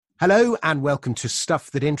Hello and welcome to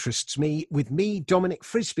Stuff That Interests Me with me, Dominic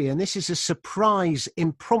Frisby. And this is a surprise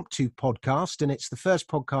impromptu podcast. And it's the first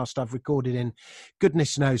podcast I've recorded in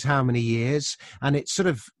goodness knows how many years. And it sort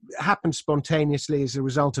of happened spontaneously as a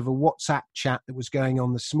result of a WhatsApp chat that was going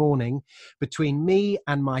on this morning between me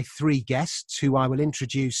and my three guests, who I will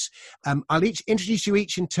introduce. I'll introduce you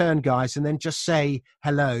each in turn, guys, and then just say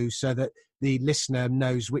hello so that the listener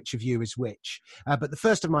knows which of you is which. But the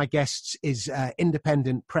first of my guests is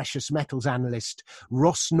independent precious metals analyst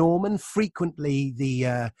Ross Norman, frequently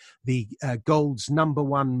the gold's number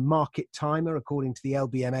one market timer according to the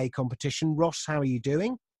LBMA competition. Ross, how are you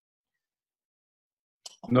doing?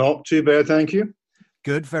 Not too bad, thank you.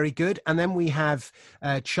 Good, very good. And then we have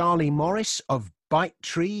Charlie Morris of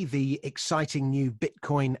ByteTree, the exciting new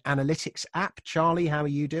Bitcoin analytics app. Charlie, how are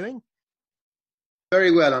you doing?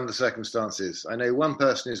 Very well under the circumstances. I know one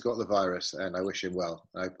person who's got the virus and I wish him well.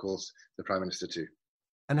 And of course, the Prime Minister too.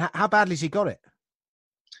 And how badly has he got it?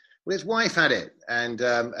 Well, his wife had it and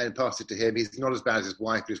passed it to him. He's not as bad as his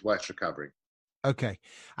wife, but his wife's recovering. Okay.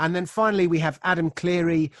 And then finally, we have Adam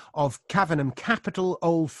Cleary of Cavenham Capital,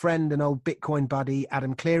 old friend and old Bitcoin buddy.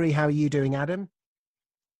 Adam Cleary, how are you doing, Adam?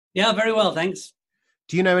 Yeah, very well, thanks.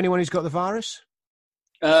 Do you know anyone who's got the virus?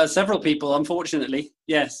 Several people, unfortunately,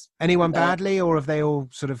 yes. Anyone badly, or have they all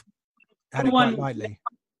sort of had it quite lightly?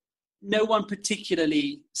 No one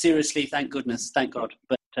particularly seriously, thank goodness, thank God.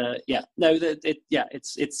 But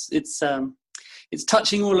it's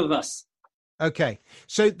touching all of us. Okay,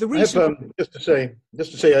 so the reason just to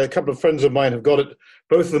say, a couple of friends of mine have got it.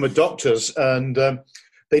 Both of them are doctors, and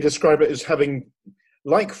they describe it as having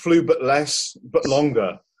like flu but less, but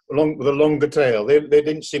longer, with a longer tail. They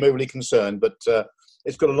didn't seem overly concerned, but.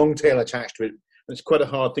 It's got a long tail attached to it, and it's quite a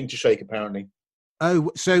hard thing to shake, apparently. Oh,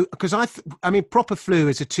 so because I mean, proper flu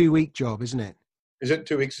is a 2-week job, isn't it? Is it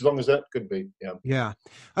 2 weeks? As long as that could be, yeah. Yeah.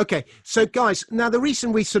 Okay. So, guys, now the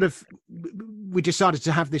reason we decided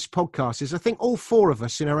to have this podcast is I think all four of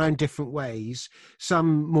us, in our own different ways,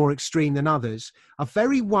 some more extreme than others, are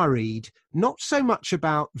very worried, not so much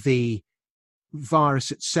about the virus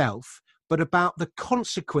itself, but about the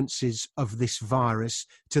consequences of this virus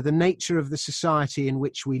to the nature of the society in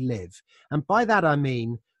which we live. And by that, I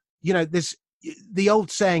mean, there's the old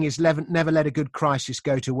saying is never let a good crisis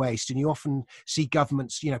go to waste. And you often see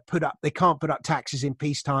governments, they can't put up taxes in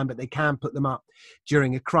peacetime, but they can put them up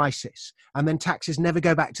during a crisis. And then taxes never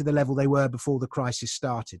go back to the level they were before the crisis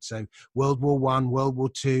started. So World War I, World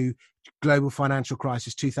War II, global financial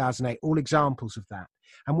crisis, 2008, all examples of that.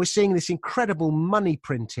 And we're seeing this incredible money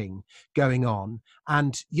printing going on.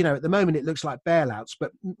 And, at the moment it looks like bailouts,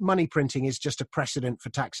 but money printing is just a precedent for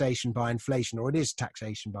taxation by inflation, or it is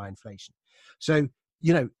taxation by inflation. So,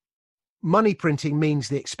 money printing means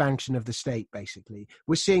the expansion of the state, basically.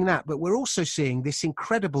 We're seeing that, but we're also seeing this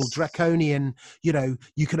incredible draconian, you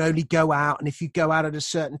can only go out, and if you go out at a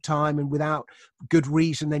certain time and without good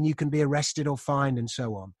reason, then you can be arrested or fined and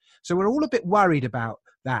so on. So we're all a bit worried about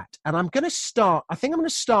that. And I'm going to start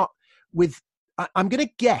with, I'm going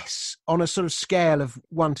to guess on a sort of scale of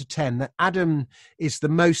 1 to 10 that Adam is the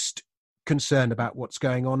most concerned about what's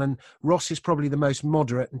going on, and Ross is probably the most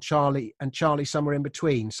moderate, and Charlie somewhere in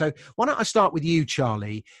between. So why don't I start with you,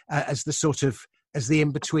 Charlie, as the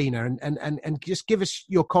in-betweener, and just give us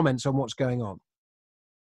your comments on what's going on.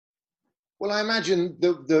 Well, I imagine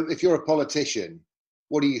if you're a politician,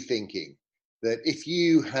 what are you thinking? That if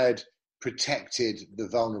you had protected the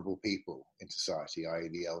vulnerable people in society, i.e.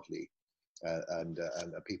 the elderly and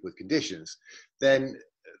people with conditions, then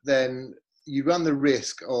you run the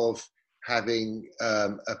risk of having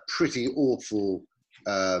a pretty awful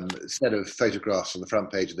set of photographs on the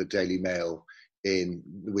front page of the Daily Mail in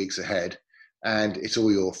the weeks ahead, and it's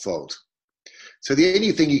all your fault. So the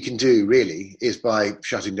only thing you can do really is by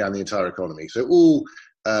shutting down the entire economy. So all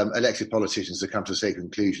elected politicians have come to the same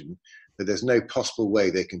conclusion that there's no possible way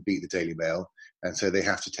they can beat the Daily Mail, and so they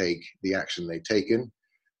have to take the action they've taken.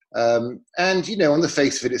 And, on the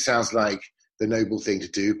face of it, it sounds like the noble thing to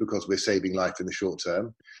do because we're saving life in the short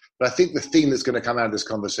term. But I think the theme that's going to come out of this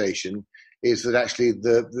conversation is that actually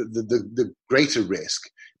the greater risk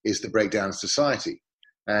is the breakdown of society.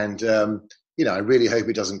 And, I really hope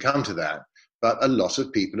it doesn't come to that. But a lot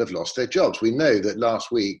of people have lost their jobs. We know that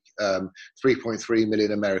last week, 3.3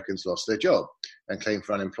 million Americans lost their job and claimed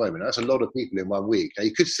for unemployment. That's a lot of people in 1 week. Now,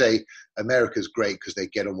 you could say America's great because they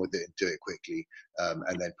get on with it and do it quickly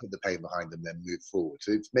and then put the pain behind them, then move forward.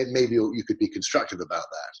 So maybe you could be constructive about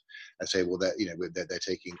that and say, well, they're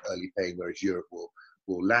taking early pain, whereas Europe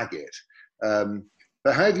will lag it.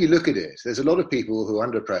 But however you look at it, there's a lot of people who are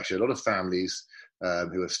under pressure, a lot of families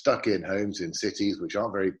who are stuck in homes in cities which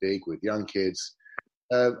aren't very big with young kids.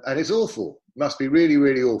 and it's awful. Must be really,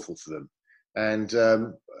 really awful for them. And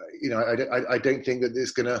I don't think that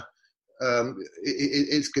it's going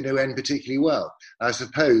to end particularly well. I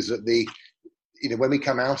suppose that when we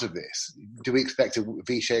come out of this, do we expect a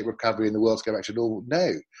V-shaped recovery in the world to go back to normal?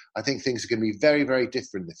 No. I think things are going to be very, very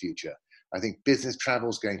different in the future. I think business travel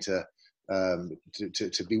is going to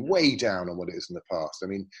be way down on what it is in the past. I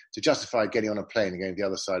mean, to justify getting on a plane and going to the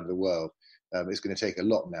other side of the world, it's going to take a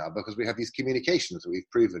lot now, because we have these communications that we've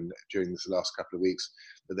proven during this last couple of weeks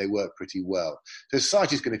that they work pretty well. So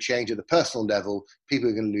society is going to change at the personal level. People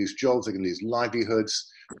are going to lose jobs, they're going to lose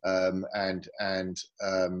livelihoods,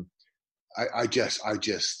 I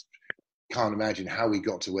just can't imagine how we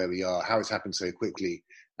got to where we are, how it's happened so quickly,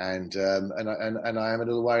 and I am a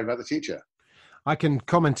little worried about the future. I can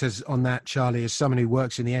comment on that, Charlie, as someone who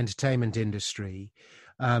works in the entertainment industry.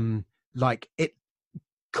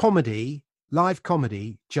 Live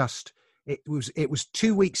comedy, it was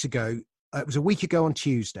 2 weeks ago. It was a week ago on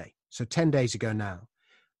Tuesday, so 10 days ago now.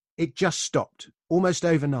 It just stopped almost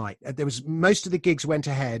overnight. Most of the gigs went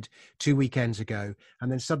ahead 2 weekends ago,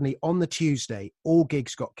 and then suddenly on the Tuesday, all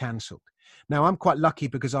gigs got cancelled. Now, I'm quite lucky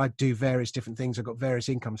because I do various different things. I've got various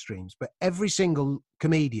income streams, but every single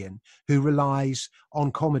comedian who relies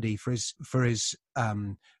on comedy for his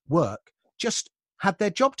work just had their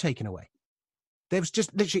job taken away. There was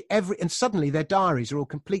just literally and suddenly their diaries are all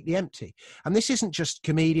completely empty. And this isn't just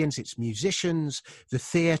comedians, it's musicians, the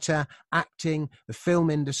theatre, acting, the film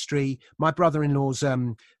industry. My brother-in-law's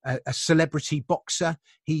a celebrity boxer.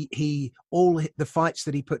 All the fights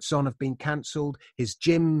that he puts on have been cancelled. His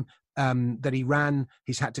gym that he ran,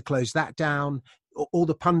 he's had to close that down. All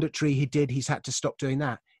the punditry he did, he's had to stop doing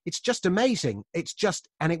that. It's just amazing.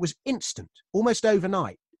 And it was instant, almost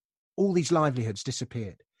overnight. All these livelihoods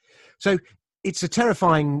disappeared. So it's a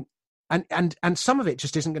terrifying, and some of it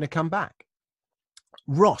just isn't going to come back.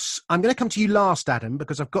 Ross, I'm going to come to you last, Adam,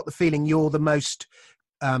 because I've got the feeling you're the most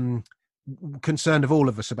concerned of all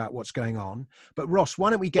of us about what's going on. But Ross,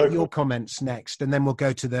 why don't we get your comments next, and then we'll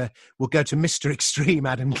go to Mr. Extreme,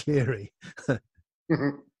 Adam Cleary.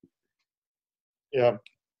 Yeah.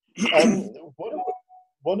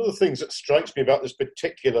 One of the things that strikes me about this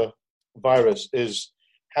particular virus is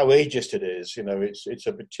how ageist it is. You know, it's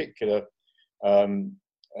a particular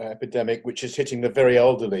epidemic which is hitting the very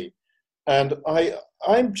elderly, and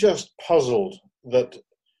I'm just puzzled that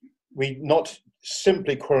we not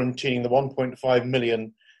simply quarantining the 1.5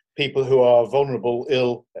 million people who are vulnerable,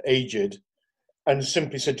 ill, aged, and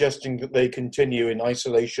simply suggesting that they continue in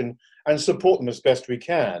isolation and support them as best we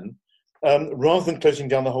can, rather than closing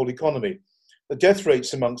down the whole economy. The death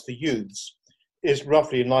rates amongst the youths is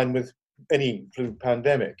roughly in line with any flu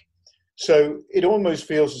pandemic. So it almost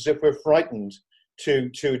feels as if we're frightened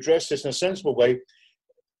to address this in a sensible way.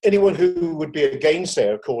 Anyone who would be a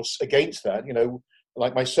gainsayer, of course, against that,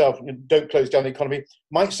 like myself, don't close down the economy,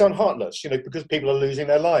 might sound heartless, because people are losing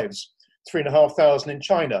their lives. 3,500 in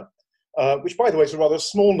China, which, by the way, is a rather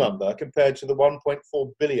small number compared to the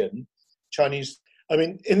 1.4 billion Chinese. I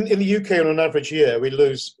mean, in the UK, on an average year, we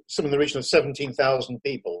lose some in the region of 17,000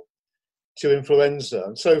 people to influenza.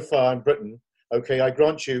 And so far in Britain, okay, I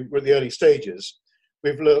grant you, we're at the early stages.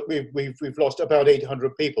 We've lost about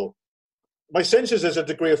 800 people. My sense is there's a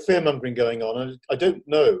degree of fear-mongering going on, and I don't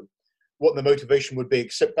know what the motivation would be,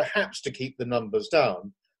 except perhaps to keep the numbers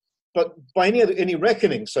down. But by any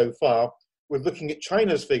reckoning so far, we're looking at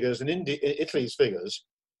China's figures and Italy's figures.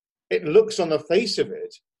 It looks on the face of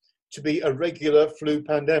it to be a regular flu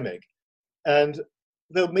pandemic. And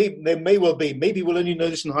there may well be, maybe we'll only know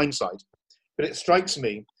this in hindsight, but it strikes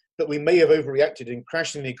me that we may have overreacted in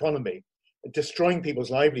crashing the economy, destroying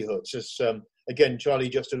people's livelihoods, as, again, Charlie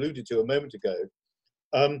just alluded to a moment ago,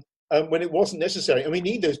 when it wasn't necessary. And we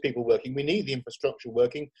need those people working. We need the infrastructure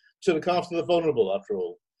working to look after the vulnerable, after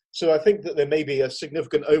all. So I think that there may be a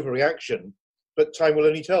significant overreaction, but time will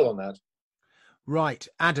only tell on that. Right.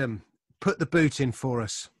 Adam, put the boot in for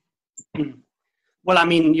us. Well, I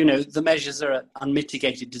mean, the measures are an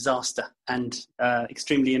unmitigated disaster and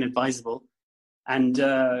extremely inadvisable. And,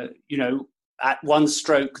 at one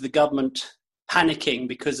stroke, the government panicking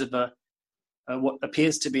because of what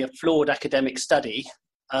appears to be a flawed academic study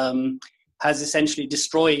has essentially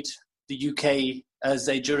destroyed the UK as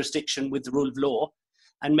a jurisdiction with the rule of law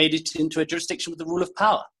and made it into a jurisdiction with the rule of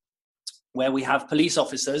power, where we have police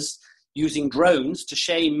officers using drones to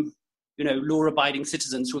shame, law-abiding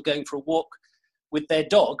citizens who are going for a walk with their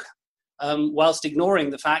dog, whilst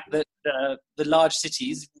ignoring the fact that the large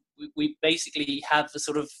cities, we basically have the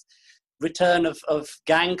sort of return of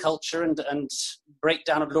gang culture and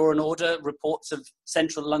breakdown of law and order, reports of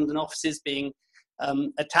central London offices being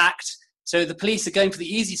attacked. So the police are going for the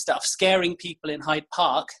easy stuff, scaring people in Hyde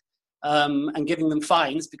Park and giving them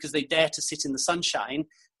fines because they dare to sit in the sunshine,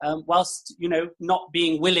 whilst not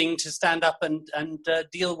being willing to stand up and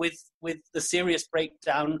deal with the serious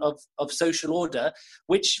breakdown of social order,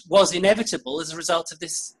 which was inevitable as a result of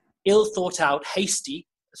this ill thought out, hasty,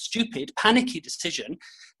 stupid, panicky decision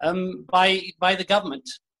by the government.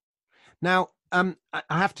 Now, I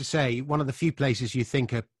have to say, one of the few places you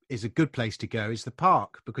think is a good place to go is the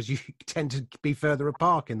park, because you tend to be further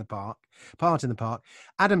apart in the park.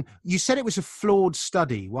 Adam, you said it was a flawed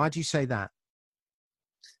study. Why do you say that?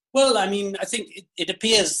 Well, I mean, I think it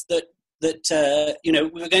appears that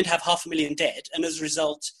we were going to have 500,000 dead, and as a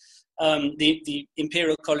result, the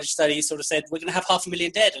Imperial College study sort of said, we're going to have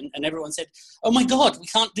 500,000 dead, and everyone said, oh my God, we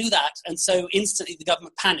can't do that. And so instantly the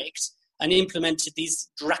government panicked and implemented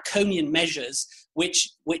these draconian measures,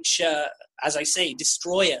 which as I say,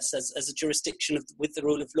 destroy us as a jurisdiction with the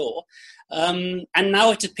rule of law. And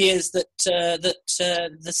now it appears that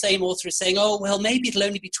the same author is saying, oh, well, maybe it'll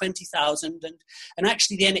only be 20,000, and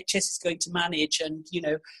actually the NHS is going to manage, and,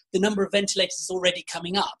 the number of ventilators is already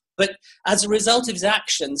coming up. But as a result of his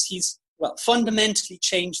actions, he's fundamentally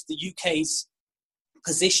changed the UK's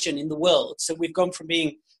position in the world. So we've gone from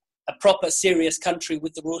being a proper, serious country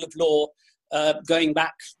with the rule of law going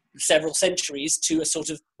back several centuries to a sort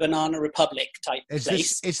of banana republic type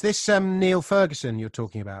place. Is this Neil Ferguson you're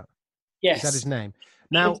talking about? Yes. Is that his name?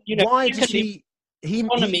 Now, why does he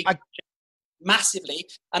massively,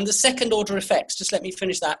 and the second order effects, just let me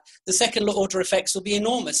finish that, the second order effects will be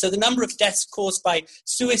enormous. So the number of deaths caused by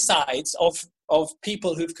suicides of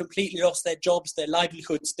people who've completely lost their jobs, their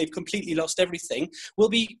livelihoods, they've completely lost everything, will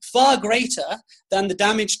be far greater than the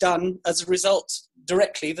damage done as a result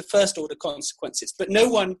directly, the first order consequences. But no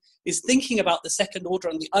one is thinking about the second order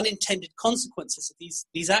and the unintended consequences of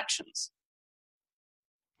these actions.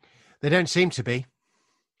 They don't seem to be.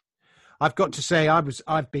 I've got to say, I was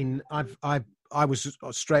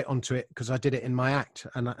straight onto it because I did it in my act,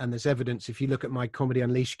 and there's evidence. If you look at my Comedy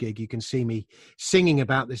Unleashed gig, you can see me singing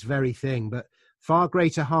about this very thing. But far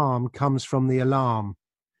greater harm comes from the alarm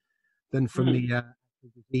than from the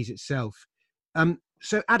disease itself.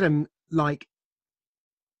 So, Adam,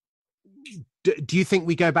 do you think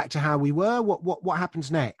we go back to how we were? What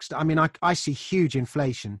happens next? I mean, I see huge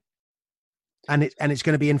inflation. And it's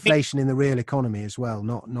going to be inflation in the real economy as well,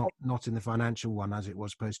 not in the financial one as it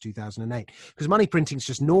was post 2008. Because money printing is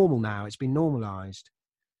just normal now; it's been normalised.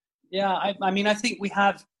 Yeah, I mean, I think we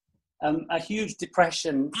have a huge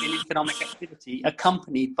depression in economic activity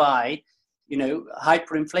accompanied by,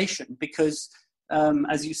 hyperinflation. Because,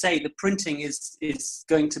 as you say, the printing is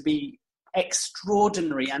going to be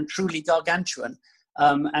extraordinary and truly gargantuan.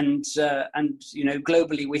 And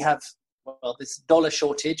globally we have this dollar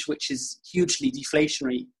shortage, which is hugely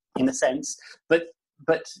deflationary in a sense, but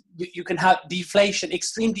you can have deflation,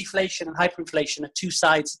 extreme deflation and hyperinflation are two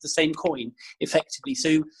sides of the same coin, effectively.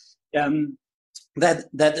 So they're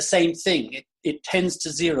the same thing. It tends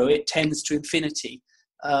to zero, it tends to infinity.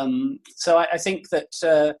 So I think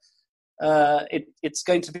that it's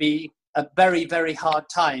going to be a very, very hard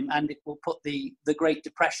time, and it will put the Great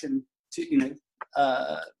Depression to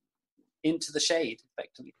into the shade,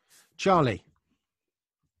 effectively. Charlie.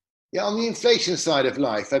 Yeah, on the inflation side of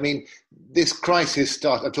life, I mean, this crisis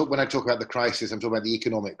when I talk about the crisis, I'm talking about the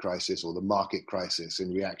economic crisis or the market crisis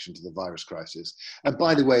in reaction to the virus crisis. And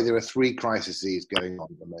by the way, there are three crises going on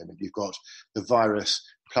at the moment. You've got the virus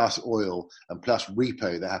plus oil and plus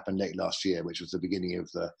repo that happened late last year, which was the beginning of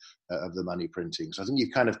the money printing. So I think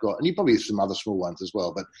you've kind of got, and you probably have some other small ones as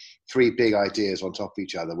well, but three big ideas on top of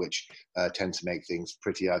each other, which tend to make things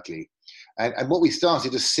pretty ugly. And what we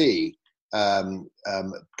started to see a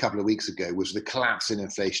couple of weeks ago was the collapse in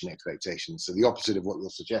inflation expectations. So the opposite of what you're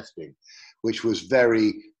suggesting, which was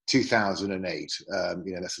very 2008.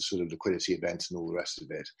 That's a sort of liquidity event and all the rest of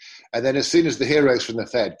it. And then as soon as the heroes from the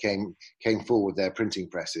Fed came forward their printing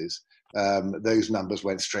presses, those numbers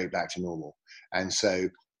went straight back to normal. And so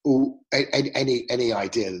any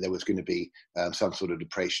idea that there was going to be some sort of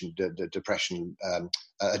depression,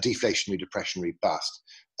 a deflationary bust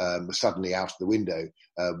was suddenly out of the window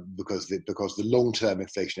because the long-term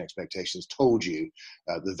inflation expectations told you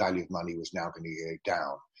the value of money was now going to go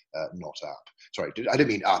down, not up. Sorry, I don't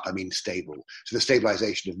mean up, I mean stable. So the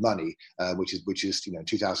stabilization of money, which is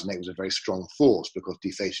 2008 was a very strong force because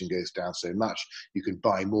deflation goes down so much, you can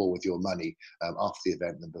buy more with your money after the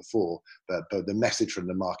event than before. But the message from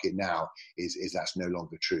the market now is that's no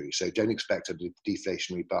longer true. So don't expect a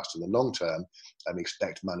deflationary bust in the long term.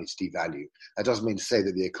 Expect money to devalue. That doesn't mean to say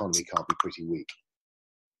that the economy can't be pretty weak.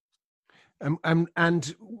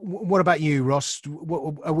 And what about you, Ross?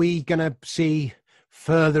 Are we going to see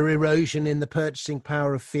further erosion in the purchasing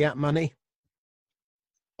power of fiat money?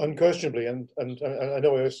 Unquestionably, and I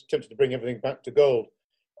know I was tempted to bring everything back to gold,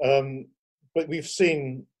 but we've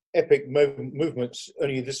seen epic movements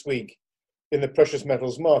only this week in the precious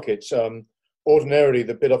metals markets. Ordinarily,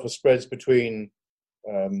 the bid-offer spreads between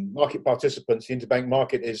market participants, the interbank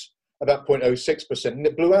market, is about 0.06%, and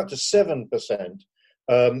it blew out to 7%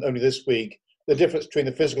 only this week. The difference between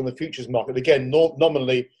the physical and the futures market, again,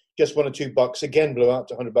 nominally just $1 or $2, again blew out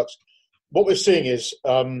to $100. What we're seeing is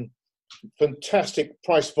fantastic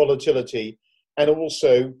price volatility and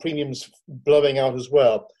also premiums blowing out as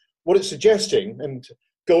well. What it's suggesting, and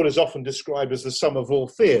gold is often described as the sum of all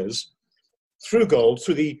fears, through gold,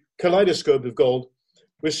 through the kaleidoscope of gold,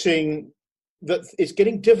 we're seeing that it's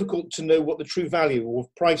getting difficult to know what the true value or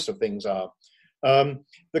price of things are.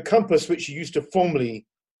 The compass, which used to formerly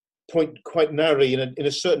point quite narrowly in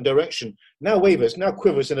a certain direction, now wavers, now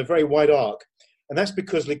quivers in a very wide arc. And that's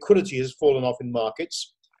because liquidity has fallen off in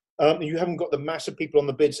markets. You haven't got the mass of people on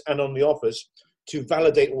the bids and on the offers to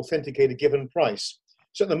validate, authenticate a given price.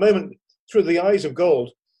 So at the moment, through the eyes of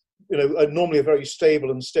gold, normally a very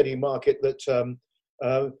stable and steady market that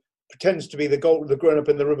pretends to be the grown-up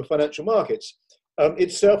in the room of financial markets,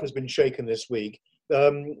 itself has been shaken this week.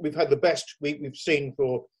 We've had the best week we've seen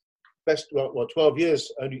for 12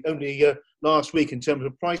 years, only last week in terms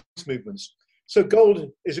of price movements. So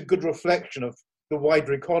gold is a good reflection of the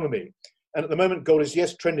wider economy. And at the moment, gold is,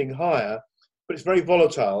 yes, trending higher, but it's very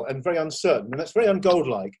volatile and very uncertain. And that's very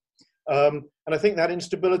un-gold-like. And I think that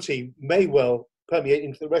instability may well permeate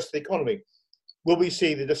into the rest of the economy. Will we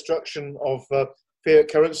see the destruction of fiat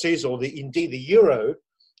currencies or indeed the euro,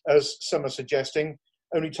 as some are suggesting?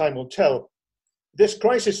 Only time will tell. This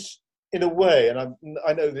crisis, in a way, and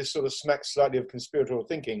I know this sort of smacks slightly of conspiratorial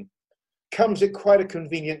thinking, comes at quite a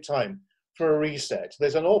convenient time for a reset.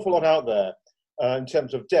 There's an awful lot out there in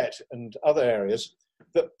terms of debt and other areas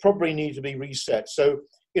that probably need to be reset. So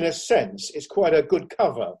in a sense, it's quite a good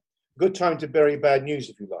cover, good time to bury bad news,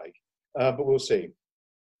 if you like, but we'll see.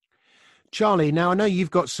 Charlie, now I know you've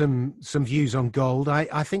got some views on gold.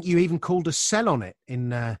 I think you even called a sell on it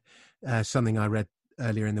in something I read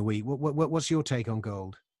earlier in the week. What's your take on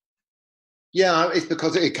gold? Yeah, it's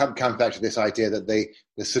because it comes back to this idea that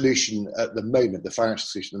the solution at the moment, the financial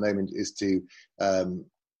solution at the moment, is to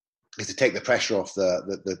take the pressure off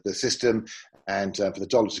the system and for the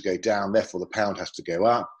dollar to go down. Therefore, the pound has to go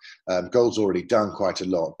up. Gold's already done quite a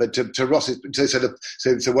lot. But to Ross's,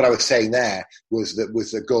 so what I was saying there was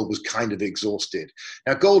that gold was kind of exhausted.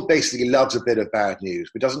 Now, gold basically loves a bit of bad news,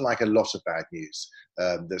 but doesn't like a lot of bad news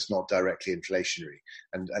that's not directly inflationary.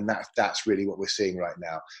 And that's really what we're seeing right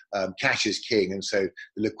now. Cash is king, and so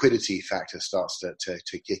the liquidity factor starts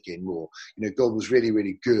to kick in more. Gold was really,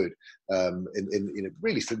 really good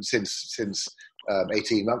really since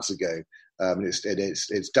 18 months ago.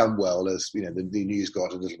 It's done well as the news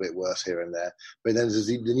got a little bit worse here and there. But then as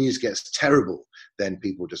the news gets terrible, then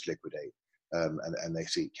people just liquidate and they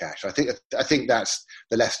seek cash. I think that's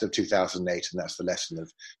the lesson of 2008, and that's the lesson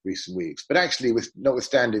of recent weeks. But actually,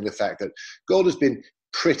 notwithstanding the fact that gold has been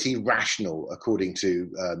pretty rational according to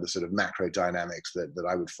the sort of macro dynamics that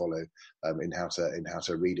I would follow in how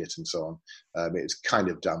to read it and so on, it's kind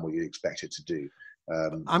of done what you'd expect it to do.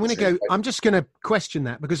 I'm just going to question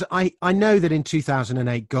that, because I know that in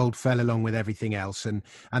 2008 gold fell along with everything else, and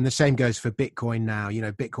the same goes for Bitcoin now.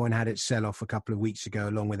 Bitcoin had its sell off a couple of weeks ago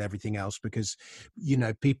along with everything else because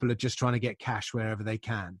people are just trying to get cash wherever they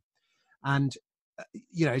can, and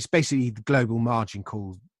it's basically the global margin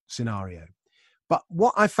call scenario. But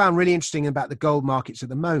what I found really interesting about the gold markets at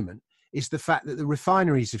the moment is the fact that the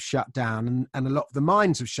refineries have shut down and a lot of the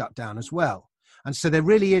mines have shut down as well, and so there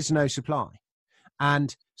really is no supply.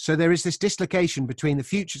 And so there is this dislocation between the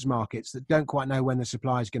futures markets that don't quite know when the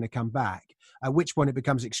supply is going to come back, at which point it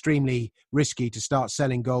becomes extremely risky to start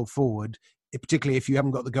selling gold forward, particularly if you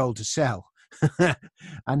haven't got the gold to sell.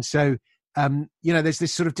 And so, there's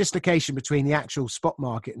this sort of dislocation between the actual spot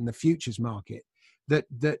market and the futures market that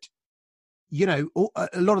a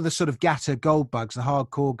lot of the sort of GATA gold bugs, the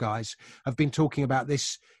hardcore guys, have been talking about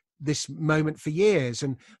this moment for years.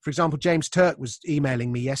 And for example, James Turk was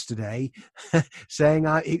emailing me yesterday saying,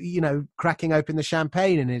 cracking open the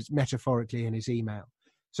champagne metaphorically in his email.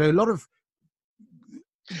 So a lot of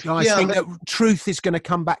guys think that truth is going to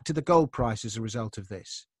come back to the gold price as a result of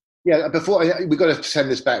this. Yeah, we've got to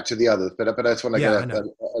send this back to the others, but I just want to get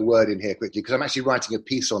a word in here quickly, because I'm actually writing a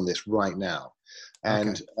piece on this right now.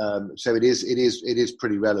 And so it is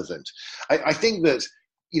pretty relevant. I think that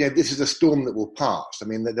this is a storm that will pass. I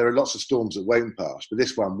mean, there are lots of storms that won't pass, but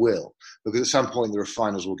this one will, because at some point the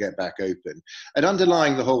refiners will get back open. And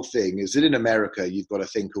underlying the whole thing is that in America, you've got a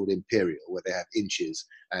thing called imperial, where they have inches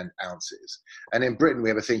and ounces. And in Britain, we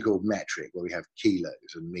have a thing called metric, where we have kilos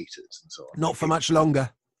and meters and so on. Not for much longer.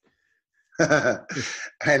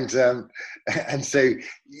 and so,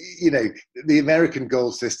 the American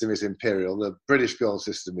gold system is imperial, the British gold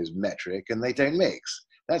system is metric, and they don't mix.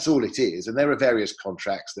 That's all it is. And there are various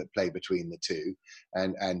contracts that play between the two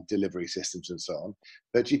and delivery systems and so on.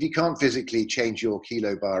 But if you can't physically change your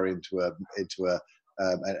kilo bar into an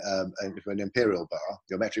imperial bar,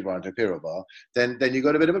 your metric bar into an imperial bar, then you've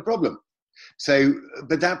got a bit of a problem. So,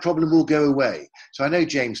 but that problem will go away. So I know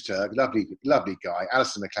James Turk, lovely guy.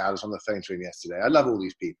 Alison McLeod was on the phone to him yesterday. I love all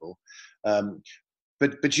these people. But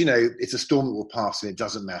it's a storm that will pass and it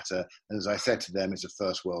doesn't matter. And as I said to them, it's a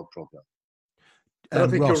first world problem. I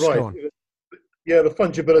think Ross, you're right. Yeah, the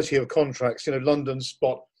fungibility of contracts. London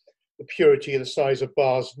spot, the purity, the size of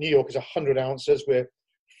bars. New York is 100 ounces. We're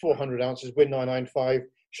 400 ounces. We're 995.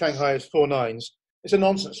 Shanghai is 49s. It's a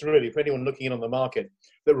nonsense, really, for anyone looking in on the market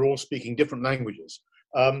that we're all speaking different languages.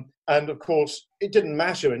 And of course, it didn't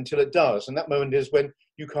matter until it does. And that moment is when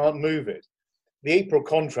you can't move it. The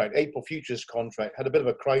April futures contract, had a bit of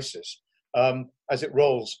a crisis as it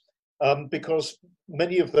rolls. Because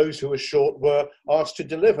many of those who were short were asked to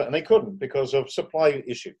deliver, and they couldn't because of supply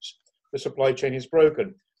issues. The supply chain is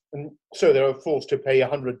broken. And so they were forced to pay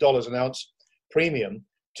 $100 an ounce premium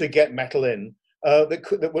to get metal in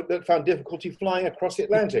that found difficulty flying across the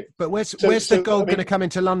Atlantic. But where's the gold going to come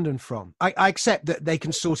into London from? I accept that they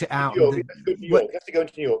can sort it out. New York. It has to go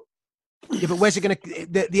into New York. Yeah, but where's it going to...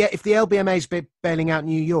 if the LBMA is bailing out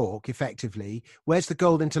New York, effectively, where's the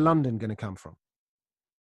gold into London going to come from?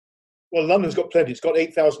 Well, London's got plenty. It's got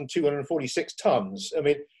 8,246 tons. I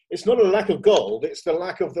mean, it's not a lack of gold. It's the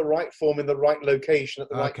lack of the right form in the right location at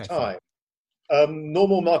the right time.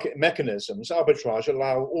 Normal market mechanisms, arbitrage,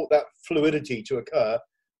 allow all that fluidity to occur.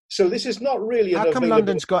 So this is not really... How come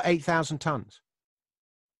London's got 8,000 tons?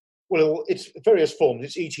 Well, it's various forms.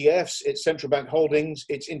 It's ETFs, it's central bank holdings,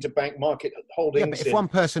 it's interbank market holdings. Yeah, but if one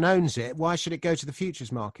person owns it, why should it go to the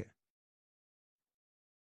futures market?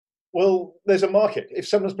 Well, there's a market. If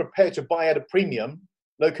someone's prepared to buy at a premium,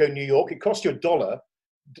 loco New York, it costs you $1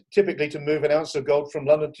 typically to move an ounce of gold from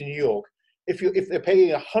London to New York. If they're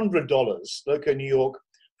paying $100 loco New York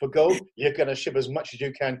for gold, you're going to ship as much as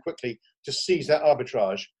you can quickly to seize that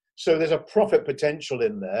arbitrage. So there's a profit potential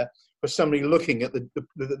in there for somebody looking at the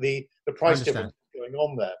price difference going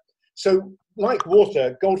on there. So like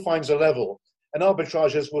water, gold finds a level, and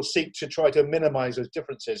arbitrageurs will seek to try to minimize those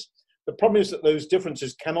differences. The problem is that those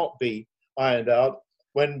differences cannot be ironed out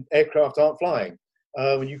when aircraft aren't flying.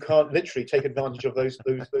 When you can't literally take advantage of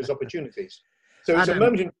those opportunities. So it's a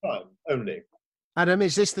moment in time only. Adam,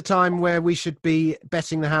 is this the time where we should be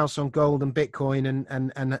betting the house on gold and Bitcoin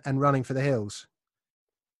and running for the hills?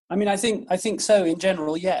 I mean, I think so in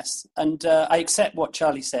general, yes. And I accept what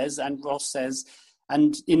Charlie says and Ross says.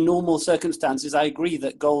 And in normal circumstances, I agree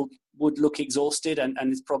that gold would look exhausted and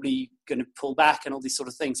is probably going to pull back and all these sort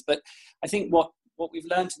of things. But I think what we've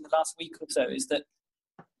learned in the last week or so is that,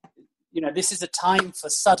 this is a time for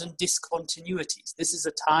sudden discontinuities. This is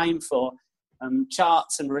a time for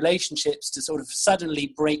charts and relationships to sort of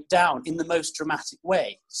suddenly break down in the most dramatic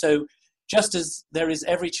way. So just as there is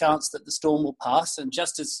every chance that the storm will pass, and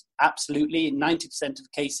just as absolutely in 90%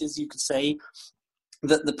 of cases you could say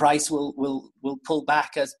that the price will pull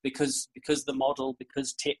back because the model,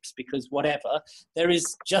 because tips, because whatever, there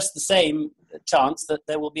is just the same chance that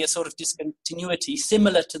there will be a sort of discontinuity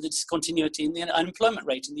similar to the discontinuity in the unemployment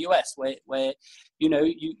rate in the US, where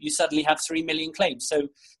you suddenly have 3 million claims. So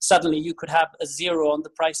suddenly you could have a zero on the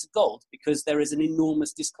price of gold because there is an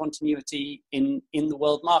enormous discontinuity in the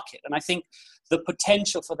world market. And I think the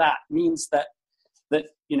potential for that means that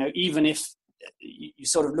even if you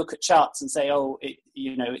sort of look at charts and say,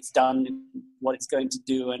 it's done what it's going to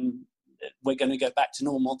do and we're going to go back to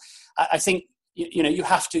normal. I think, you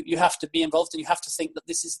have to be involved, and you have to think that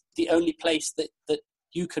this is the only place that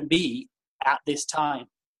you can be at this time.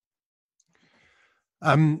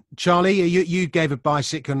 Charlie, you gave a buy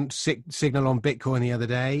signal on Bitcoin the other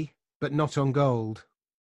day, but not on gold.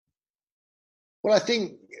 Well, I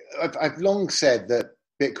think I've long said that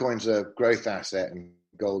Bitcoin's a growth asset and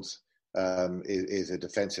gold's is a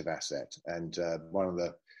defensive asset. And one of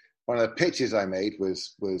the pitches I made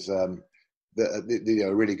was a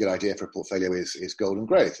really good idea for a portfolio is gold and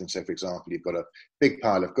growth. And so, for example, you've got a big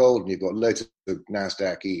pile of gold and you've got loads of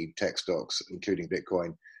NASDAQ tech stocks, including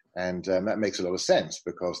Bitcoin. And that makes a lot of sense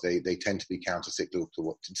because they tend to be counter-cyclical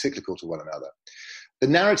to one another. the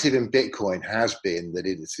narrative in Bitcoin has been that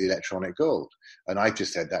it's the electronic gold. And I've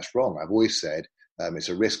just said that's wrong. I've always said it's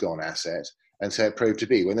a risk-on asset. And so it proved to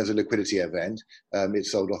be. When there's a liquidity event,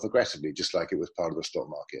 it's sold off aggressively, just like it was part of the stock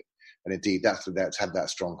market. And indeed, that's had that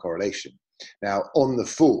strong correlation. Now, on the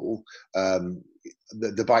fall,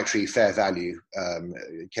 the Bytree fair value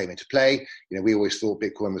came into play. We always thought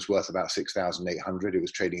Bitcoin was worth about 6,800. It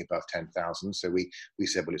was trading above 10,000. So we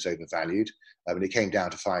said, well, it's overvalued. And it came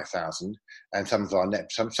down to 5,000. And some of our,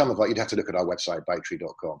 you'd have to look at our website,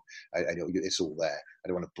 bytree.com, and it's all there. I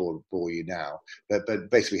don't want to bore you now. But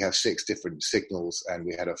basically we have 6 different signals, and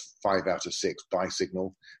we had a 5 out of 6 buy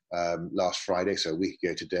signal last Friday, so a week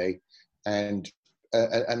ago today. And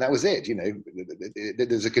that was it.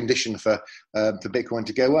 There's a condition for Bitcoin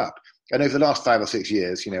to go up. And over the last 5 or 6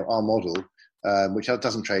 years, our model, which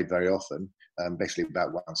doesn't trade very often, basically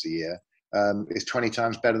about once a year, is 20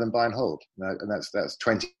 times better than buy and hold. And that's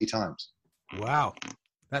 20 times. Wow.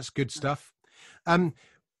 That's good stuff.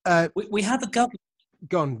 We have a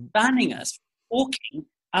government banning us walking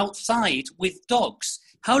outside with dogs.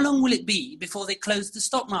 How long will it be before they close the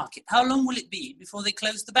stock market? How long will it be before they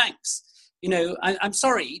close the banks? I'm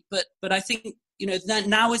sorry, but I think that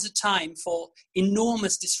now is a time for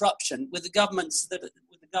enormous disruption with governments all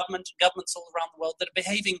around the world that are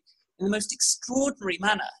behaving in the most extraordinary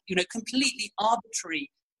manner. Completely arbitrary,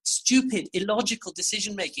 stupid, illogical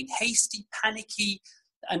decision making, hasty, panicky,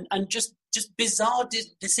 and just bizarre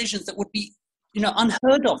decisions that would be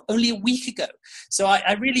unheard of only a week ago. So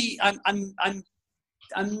I'm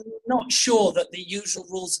not sure that the usual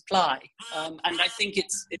rules apply, and I think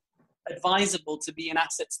it's advisable to be in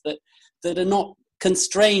assets that are not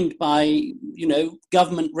constrained by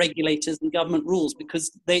government regulators and government rules,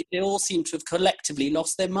 because they all seem to have collectively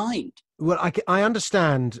lost their mind. Well, I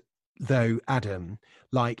understand though, Adam,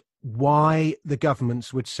 why the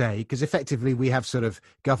governments would say, because effectively we have sort of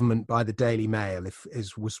government by the Daily Mail,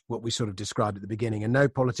 was what we sort of described at the beginning, and no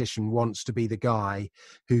politician wants to be the guy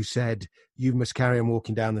who said you must carry on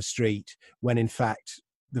walking down the street when in fact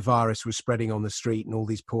the virus was spreading on the street and all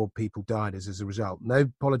these poor people died as a result. No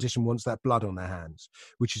politician wants that blood on their hands,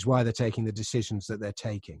 which is why they're taking the decisions that they're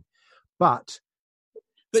taking. But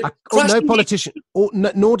no politician,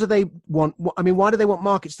 nor do they want, why do they want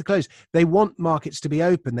markets to close? They want markets to be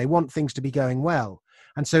open. They want things to be going well.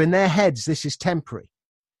 And so in their heads, this is temporary.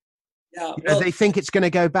 Yeah, they think it's going to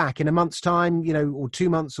go back in a month's time, or 2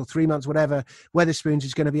 months or 3 months, whatever. Wetherspoons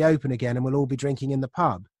is going to be open again and we'll all be drinking in the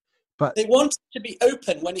pub. But they want it to be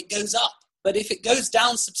open when it goes up. But if it goes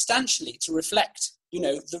down substantially to reflect,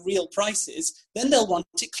 the real prices, then they'll want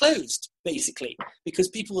it closed, basically, because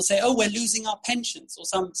people will say, "Oh, we're losing our pensions," or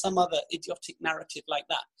some other idiotic narrative like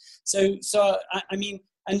that. So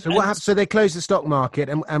what happens? So they close the stock market,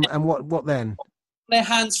 and what then? Their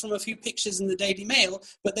hands from a few pictures in the Daily Mail,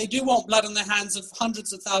 but they do want blood on their hands of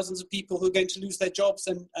hundreds of thousands of people who are going to lose their jobs.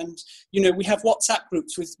 And we have WhatsApp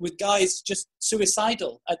groups with guys just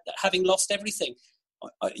suicidal at having lost everything.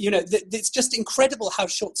 It's just incredible how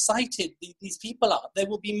short-sighted these people are. There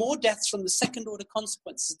will be more deaths from the second-order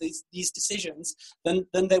consequences of these decisions than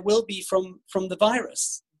there will be from the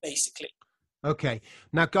virus, basically. Okay.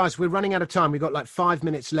 Now, guys, we're running out of time. We've got 5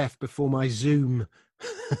 minutes left before my Zoom,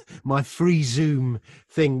 my free Zoom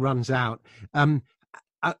thing runs out.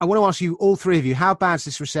 I want to ask you, all three of you, how bad is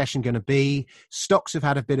this recession going to be? Stocks have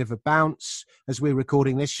had a bit of a bounce as we're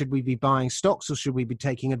recording this. Should we be buying stocks or should we be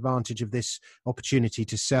taking advantage of this opportunity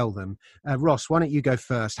to sell them? Ross, why don't you go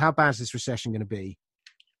first? How bad is this recession going to be?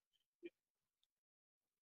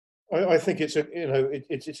 I think it's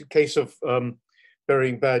a case of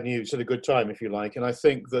burying bad news at a good time, if you like. And I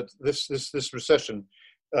think that this recession,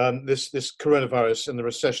 this coronavirus and the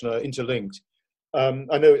recession are interlinked.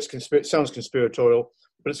 I know it sounds conspiratorial,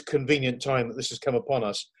 but it's a convenient time that this has come upon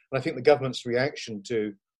us. And I think the government's reaction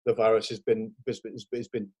to the virus has been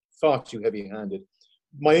far too heavy-handed.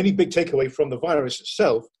 My only big takeaway from the virus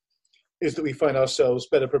itself is that we find ourselves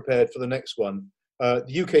better prepared for the next one.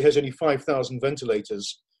 The UK has only 5,000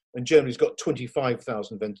 ventilators, and Germany's got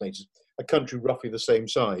 25,000 ventilators, a country roughly the same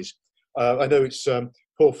size. I know it's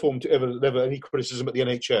poor form to ever level any criticism at the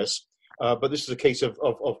NHS, but this is a case of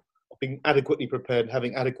being adequately prepared and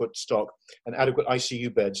having adequate stock and adequate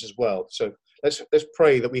ICU beds as well. So let's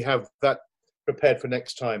pray that we have that prepared for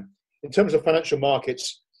next time. In terms of financial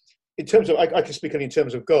markets, I can speak only in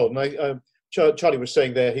terms of gold. And Charlie was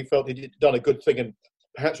saying there he felt he'd done a good thing and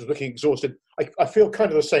perhaps was looking exhausted. I feel kind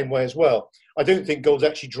of the same way as well. I don't think gold's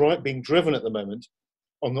actually being driven at the moment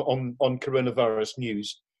on coronavirus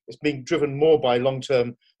news. It's being driven more by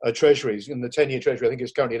long-term treasuries. In the 10-year treasury, I think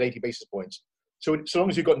it's currently at 80 basis points. So long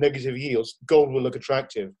as you've got negative yields, gold will look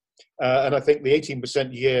attractive. And I think the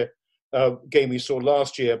 18% year gain we saw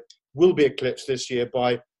last year will be eclipsed this year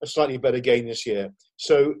by a slightly better gain this year.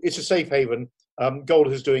 So it's a safe haven.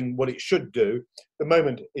 Gold is doing what it should do. At the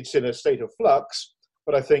moment, it's in a state of flux,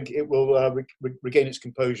 but I think it will regain its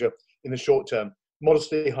composure in the short term.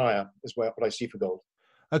 Modestly higher is what I see for gold.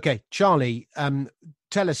 Okay, Charlie,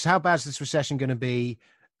 tell us, how bad is this recession going to be,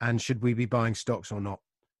 and should we be buying stocks or not?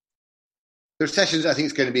 The recession, I think,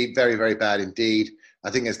 is going to be very, very bad indeed.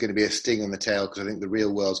 I think there's going to be a sting on the tail because I think the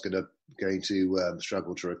real world's going to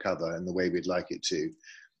struggle to recover in the way we'd like it to.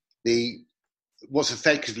 What's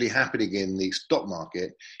effectively happening in the stock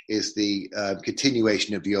market is the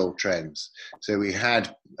continuation of the old trends. So we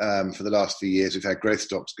had, for the last few years, we've had growth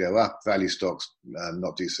stocks go up, value stocks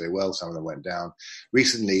not do so well. Some of them went down.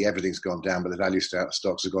 Recently, everything's gone down, but the value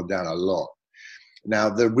stocks have gone down a lot. Now,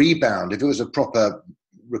 the rebound, if it was a proper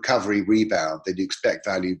recovery rebound, then you expect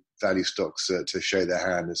value stocks to show their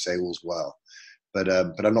hand and say all's well. But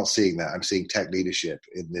I'm not seeing that. I'm seeing tech leadership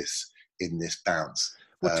in this bounce.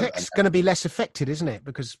 Well, tech's going to be less affected, isn't it?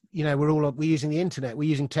 Because we're using the internet, we're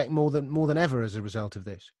using tech more than ever as a result of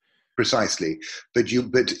this. Precisely, when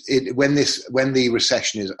the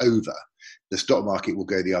recession is over, the stock market will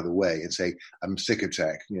go the other way and say, "I'm sick of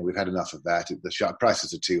tech. We've had enough of that. The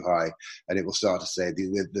prices are too high," and it will start to say,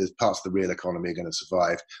 "The parts of the real economy are going to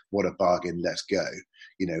survive. What a bargain! Let's go."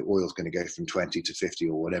 Oil's going to go from 20 to 50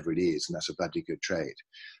 or whatever it is, and that's a bloody good trade.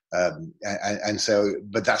 But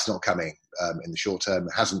that's not coming in the short term.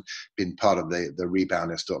 It hasn't been part of the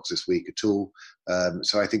rebound in stocks this week at all.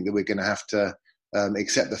 So I think that we're going to have to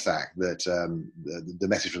accept the fact that the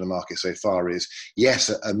message from the market so far is, yes,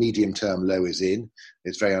 a medium-term low is in.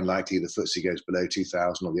 It's very unlikely the FTSE goes below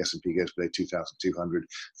 2,000 or the S&P goes below 2,200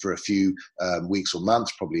 for a few weeks or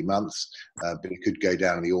months, probably months, but it could go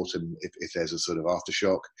down in the autumn if there's a sort of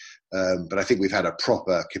aftershock. But I think we've had a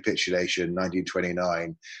proper capitulation,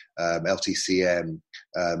 1929, LTCM,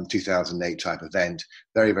 2008 type event.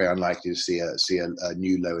 Very, very unlikely to see a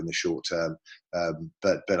new low in the short term.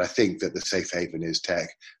 But I think that the safe haven is tech,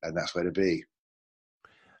 and that's where to be.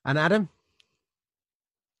 And Adam,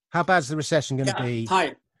 how bad is the recession going to be?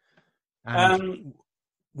 Hi. And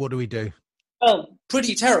what do we do? Well,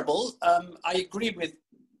 pretty terrible. I agree with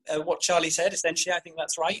what Charlie said. Essentially, I think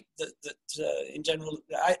that's right. That in general,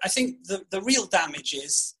 I think the real damage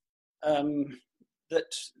is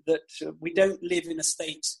that we don't live in a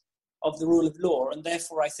state of the rule of law, and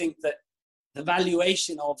therefore I think that the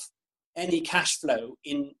valuation of any cash flow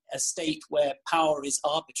in a state where power is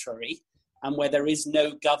arbitrary and where there is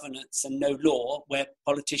no governance and no law, where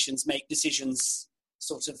politicians make decisions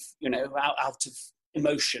sort of, out of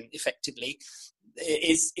emotion effectively,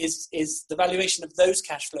 is the valuation of those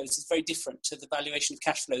cash flows is very different to the valuation of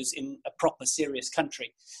cash flows in a proper serious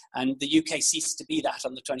country. And the UK ceased to be that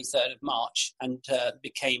on the 23rd of March and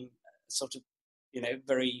became sort of,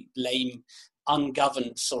 very lame,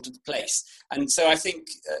 ungoverned sort of place. And so I think,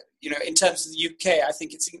 in terms of the UK, I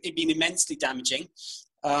think it's been immensely damaging.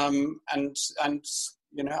 And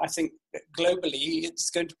I think globally it's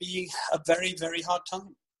going to be a very, very hard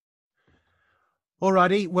time. All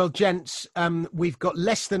righty. Well, gents, we've got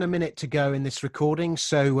less than a minute to go in this recording.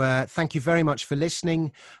 So thank you very much for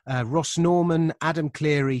listening. Ross Norman, Adam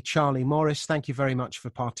Cleary, Charlie Morris, thank you very much for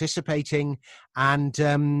participating.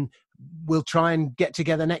 And we'll try and get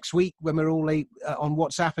together next week when we're all on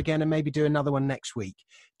WhatsApp again and maybe do another one next week.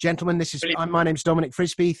 Gentlemen, my name's Dominic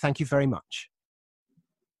Frisby. Thank you very much.